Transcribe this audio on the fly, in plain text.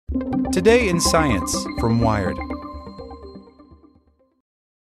Today in Science from Wired.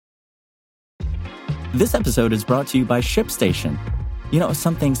 This episode is brought to you by ShipStation. You know,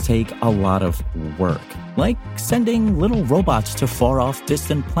 some things take a lot of work, like sending little robots to far-off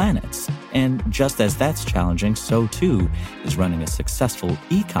distant planets. And just as that's challenging, so too is running a successful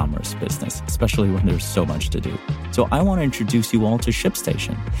e-commerce business, especially when there's so much to do. So I want to introduce you all to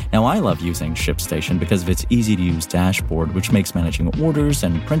ShipStation. Now, I love using ShipStation because of its easy-to-use dashboard, which makes managing orders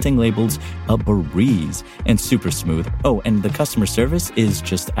and printing labels a breeze and super smooth. Oh, and the customer service is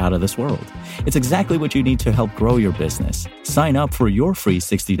just out of this world. It's exactly what you need to help grow your business. Sign up for your free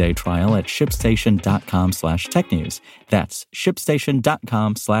 60-day trial at shipstation.com/technews. That's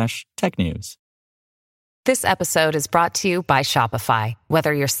shipstation.com/technews. This episode is brought to you by Shopify.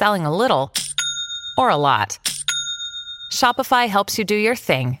 Whether you're selling a little or a lot, Shopify helps you do your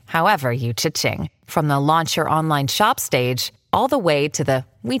thing, however you cha-ching. From the launch your online shop stage, all the way to the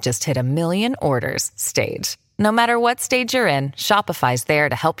we just hit 1 million orders stage. No matter what stage you're in, Shopify's there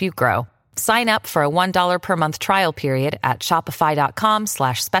to help you grow. Sign up for a $1 per month trial period at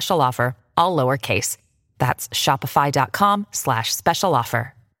shopify.com/special offer, all lowercase. That's shopify.com/special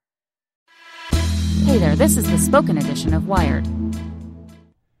offer. Hey there, this is the spoken edition of Wired.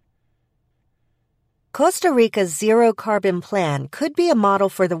 Costa Rica's zero-carbon plan could be a model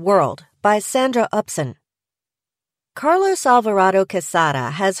for the world, by Sandra Upson. Carlos Alvarado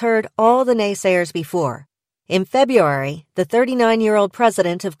Quesada has heard all the naysayers before. In February, the 39-year-old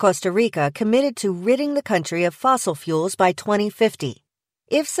president of Costa Rica committed to ridding the country of fossil fuels by 2050.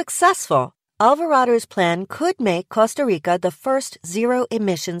 If successful, Alvarado's plan could make Costa Rica the first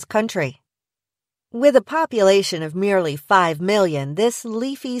zero-emissions country. With a population of merely 5 million, this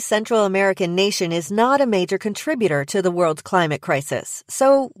leafy Central American nation is not a major contributor to the world's climate crisis.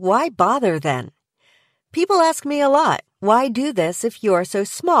 So why bother then? People ask me a lot, why do this if you're so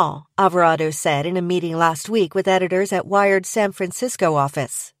small? Alvarado said in a meeting last week with editors at Wired's San Francisco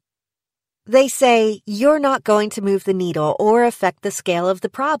office. They say, you're not going to move the needle or affect the scale of the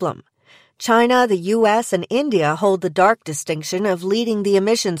problem. China, the U.S., and India hold the dark distinction of leading the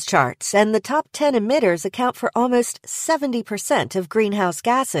emissions charts, and the top 10 emitters account for almost 70% of greenhouse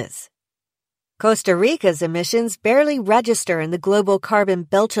gases. Costa Rica's emissions barely register in the global carbon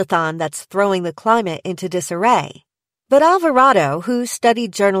belchathon that's throwing the climate into disarray. But Alvarado, who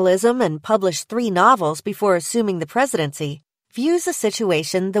studied journalism and published 3 novels before assuming the presidency, views the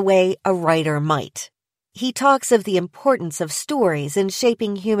situation the way a writer might. He talks of the importance of stories in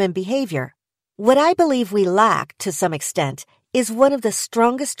shaping human behavior. What I believe we lack, to some extent, is one of the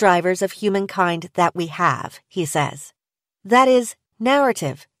strongest drivers of humankind that we have, he says. That is,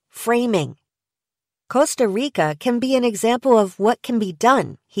 narrative, framing. Costa Rica can be an example of what can be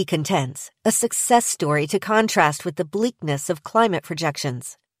done, he contends, a success story to contrast with the bleakness of climate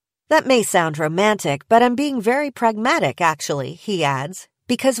projections. That may sound romantic, but I'm being very pragmatic, actually, he adds,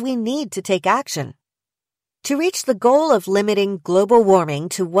 because we need to take action. To reach the goal of limiting global warming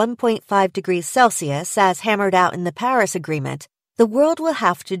to 1.5 degrees Celsius as hammered out in the Paris Agreement, the world will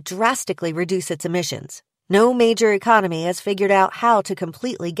have to drastically reduce its emissions. No major economy has figured out how to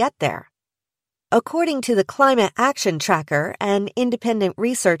completely get there. According to the Climate Action Tracker, an independent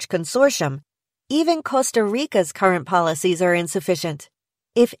research consortium, even Costa Rica's current policies are insufficient.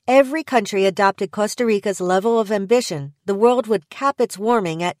 If every country adopted Costa Rica's level of ambition, the world would cap its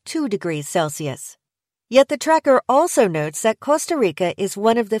warming at 2 degrees Celsius. Yet the tracker also notes that Costa Rica is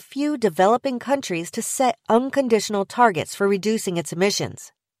one of the few developing countries to set unconditional targets for reducing its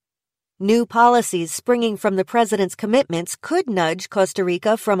emissions. New policies springing from the president's commitments could nudge Costa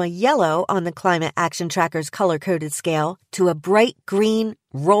Rica from a yellow on the Climate Action Tracker's color-coded scale to a bright green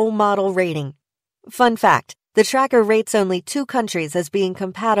role model rating. Fun fact, the tracker rates only 2 countries as being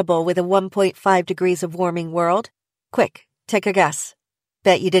compatible with a 1.5 degrees of warming world. Quick, take a guess.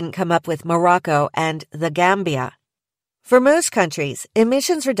 Bet you didn't come up with Morocco and the Gambia. For most countries,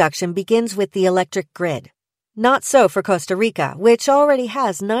 emissions reduction begins with the electric grid. Not so for Costa Rica, which already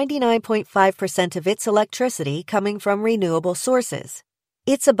has 99.5% of its electricity coming from renewable sources.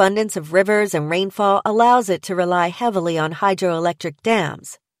 Its abundance of rivers and rainfall allows it to rely heavily on hydroelectric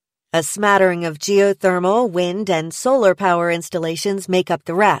dams. A smattering of geothermal, wind, and solar power installations make up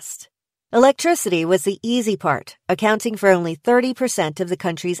the rest. Electricity was the easy part, accounting for only 30% of the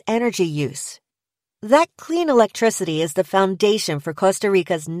country's energy use. That clean electricity is the foundation for Costa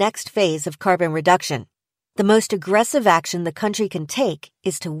Rica's next phase of carbon reduction. The most aggressive action the country can take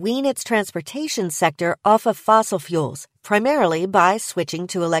is to wean its transportation sector off of fossil fuels, primarily by switching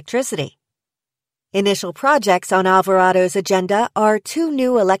to electricity. Initial projects on Alvarado's agenda are 2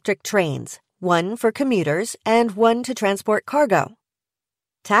 new electric trains, one for commuters and one to transport cargo.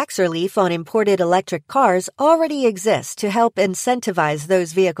 Tax relief on imported electric cars already exists to help incentivize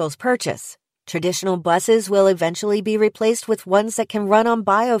those vehicles' purchase. Traditional buses will eventually be replaced with ones that can run on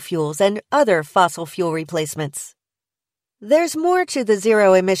biofuels and other fossil fuel replacements. There's more to the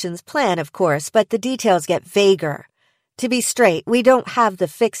zero emissions plan, of course, but the details get vaguer. To be straight, we don't have the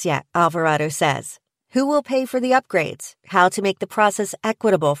fix yet, Alvarado says. Who will pay for the upgrades? How to make the process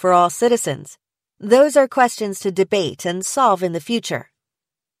equitable for all citizens? Those are questions to debate and solve in the future.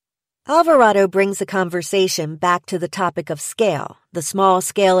 Alvarado brings the conversation back to the topic of scale, the small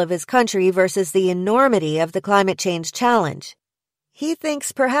scale of his country versus the enormity of the climate change challenge. He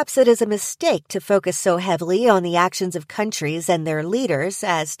thinks perhaps it is a mistake to focus so heavily on the actions of countries and their leaders,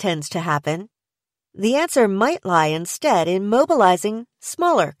 as tends to happen. The answer might lie instead in mobilizing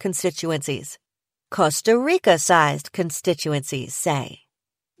smaller constituencies. Costa Rica-sized constituencies, say.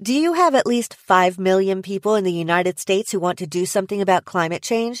 Do you have at least 5 million people in the United States who want to do something about climate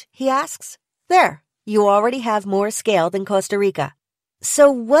change? He asks. There, you already have more scale than Costa Rica. So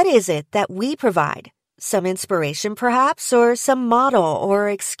what is it that we provide? Some inspiration, perhaps, or some model or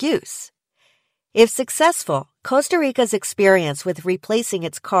excuse? If successful, Costa Rica's experience with replacing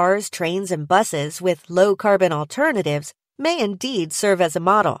its cars, trains, and buses with low-carbon alternatives may indeed serve as a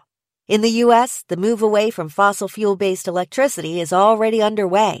model. In the U.S., the move away from fossil fuel-based electricity is already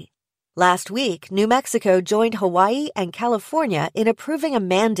underway. Last week, New Mexico joined Hawaii and California in approving a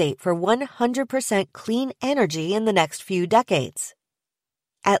mandate for 100% clean energy in the next few decades.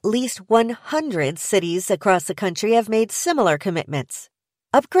 At least 100 cities across the country have made similar commitments.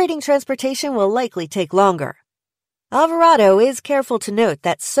 Upgrading transportation will likely take longer. Alvarado is careful to note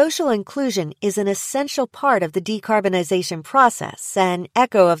that social inclusion is an essential part of the decarbonization process, an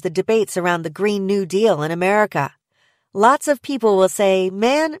echo of the debates around the Green New Deal in America. Lots of people will say,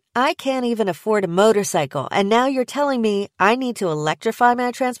 man, I can't even afford a motorcycle, and now you're telling me I need to electrify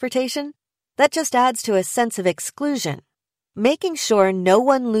my transportation? That just adds to a sense of exclusion. Making sure no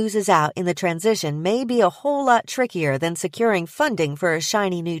one loses out in the transition may be a whole lot trickier than securing funding for a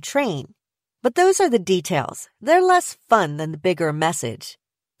shiny new train. But those are the details. They're less fun than the bigger message.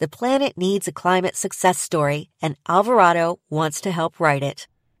 The planet needs a climate success story, and Alvarado wants to help write it.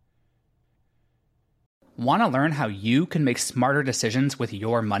 Want to learn how you can make smarter decisions with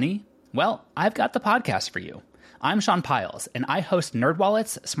your money? Well, I've got the podcast for you. I'm Sean Piles, and I host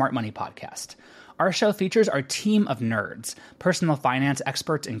NerdWallet's Smart Money Podcast. Our show features our team of nerds, personal finance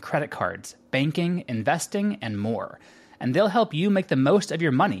experts in credit cards, banking, investing, and more. And they'll help you make the most of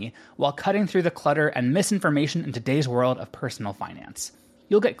your money while cutting through the clutter and misinformation in today's world of personal finance.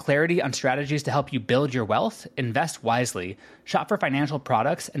 You'll get clarity on strategies to help you build your wealth, invest wisely, shop for financial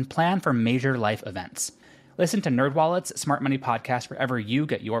products, and plan for major life events. Listen to NerdWallet's Smart Money Podcast wherever you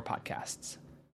get your podcasts.